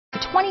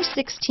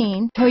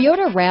2016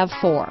 Toyota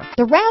RAV4.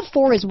 The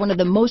RAV4 is one of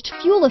the most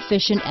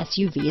fuel-efficient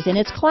SUVs in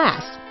its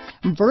class.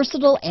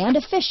 Versatile and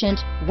efficient,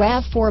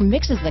 RAV4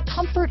 mixes the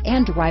comfort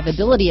and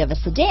drivability of a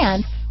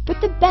sedan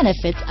with the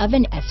benefits of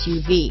an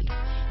SUV.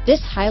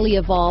 This highly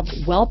evolved,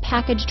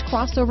 well-packaged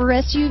crossover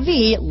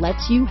SUV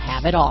lets you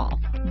have it all.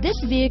 This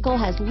vehicle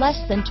has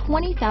less than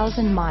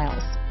 20,000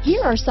 miles.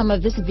 Here are some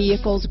of this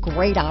vehicle's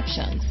great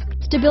options: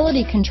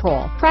 stability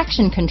control,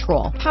 traction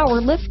control,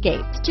 power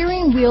liftgate,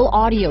 steering wheel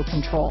audio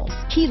controls,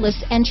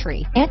 keyless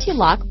entry,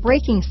 anti-lock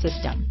braking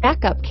system,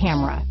 backup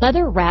camera,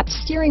 leather-wrapped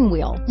steering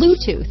wheel,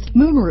 Bluetooth,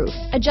 moonroof,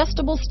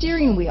 adjustable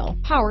steering wheel,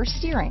 power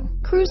steering,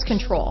 cruise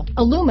control,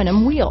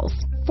 aluminum wheels,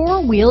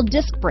 four-wheel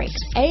disc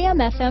brakes,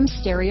 AM/FM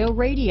stereo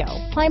radio,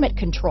 climate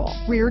control,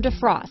 rear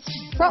defrost,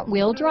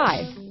 front-wheel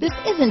drive. This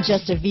isn't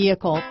just a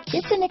vehicle,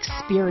 it's an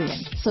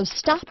experience. So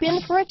stop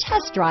in for a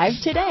test drive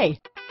today.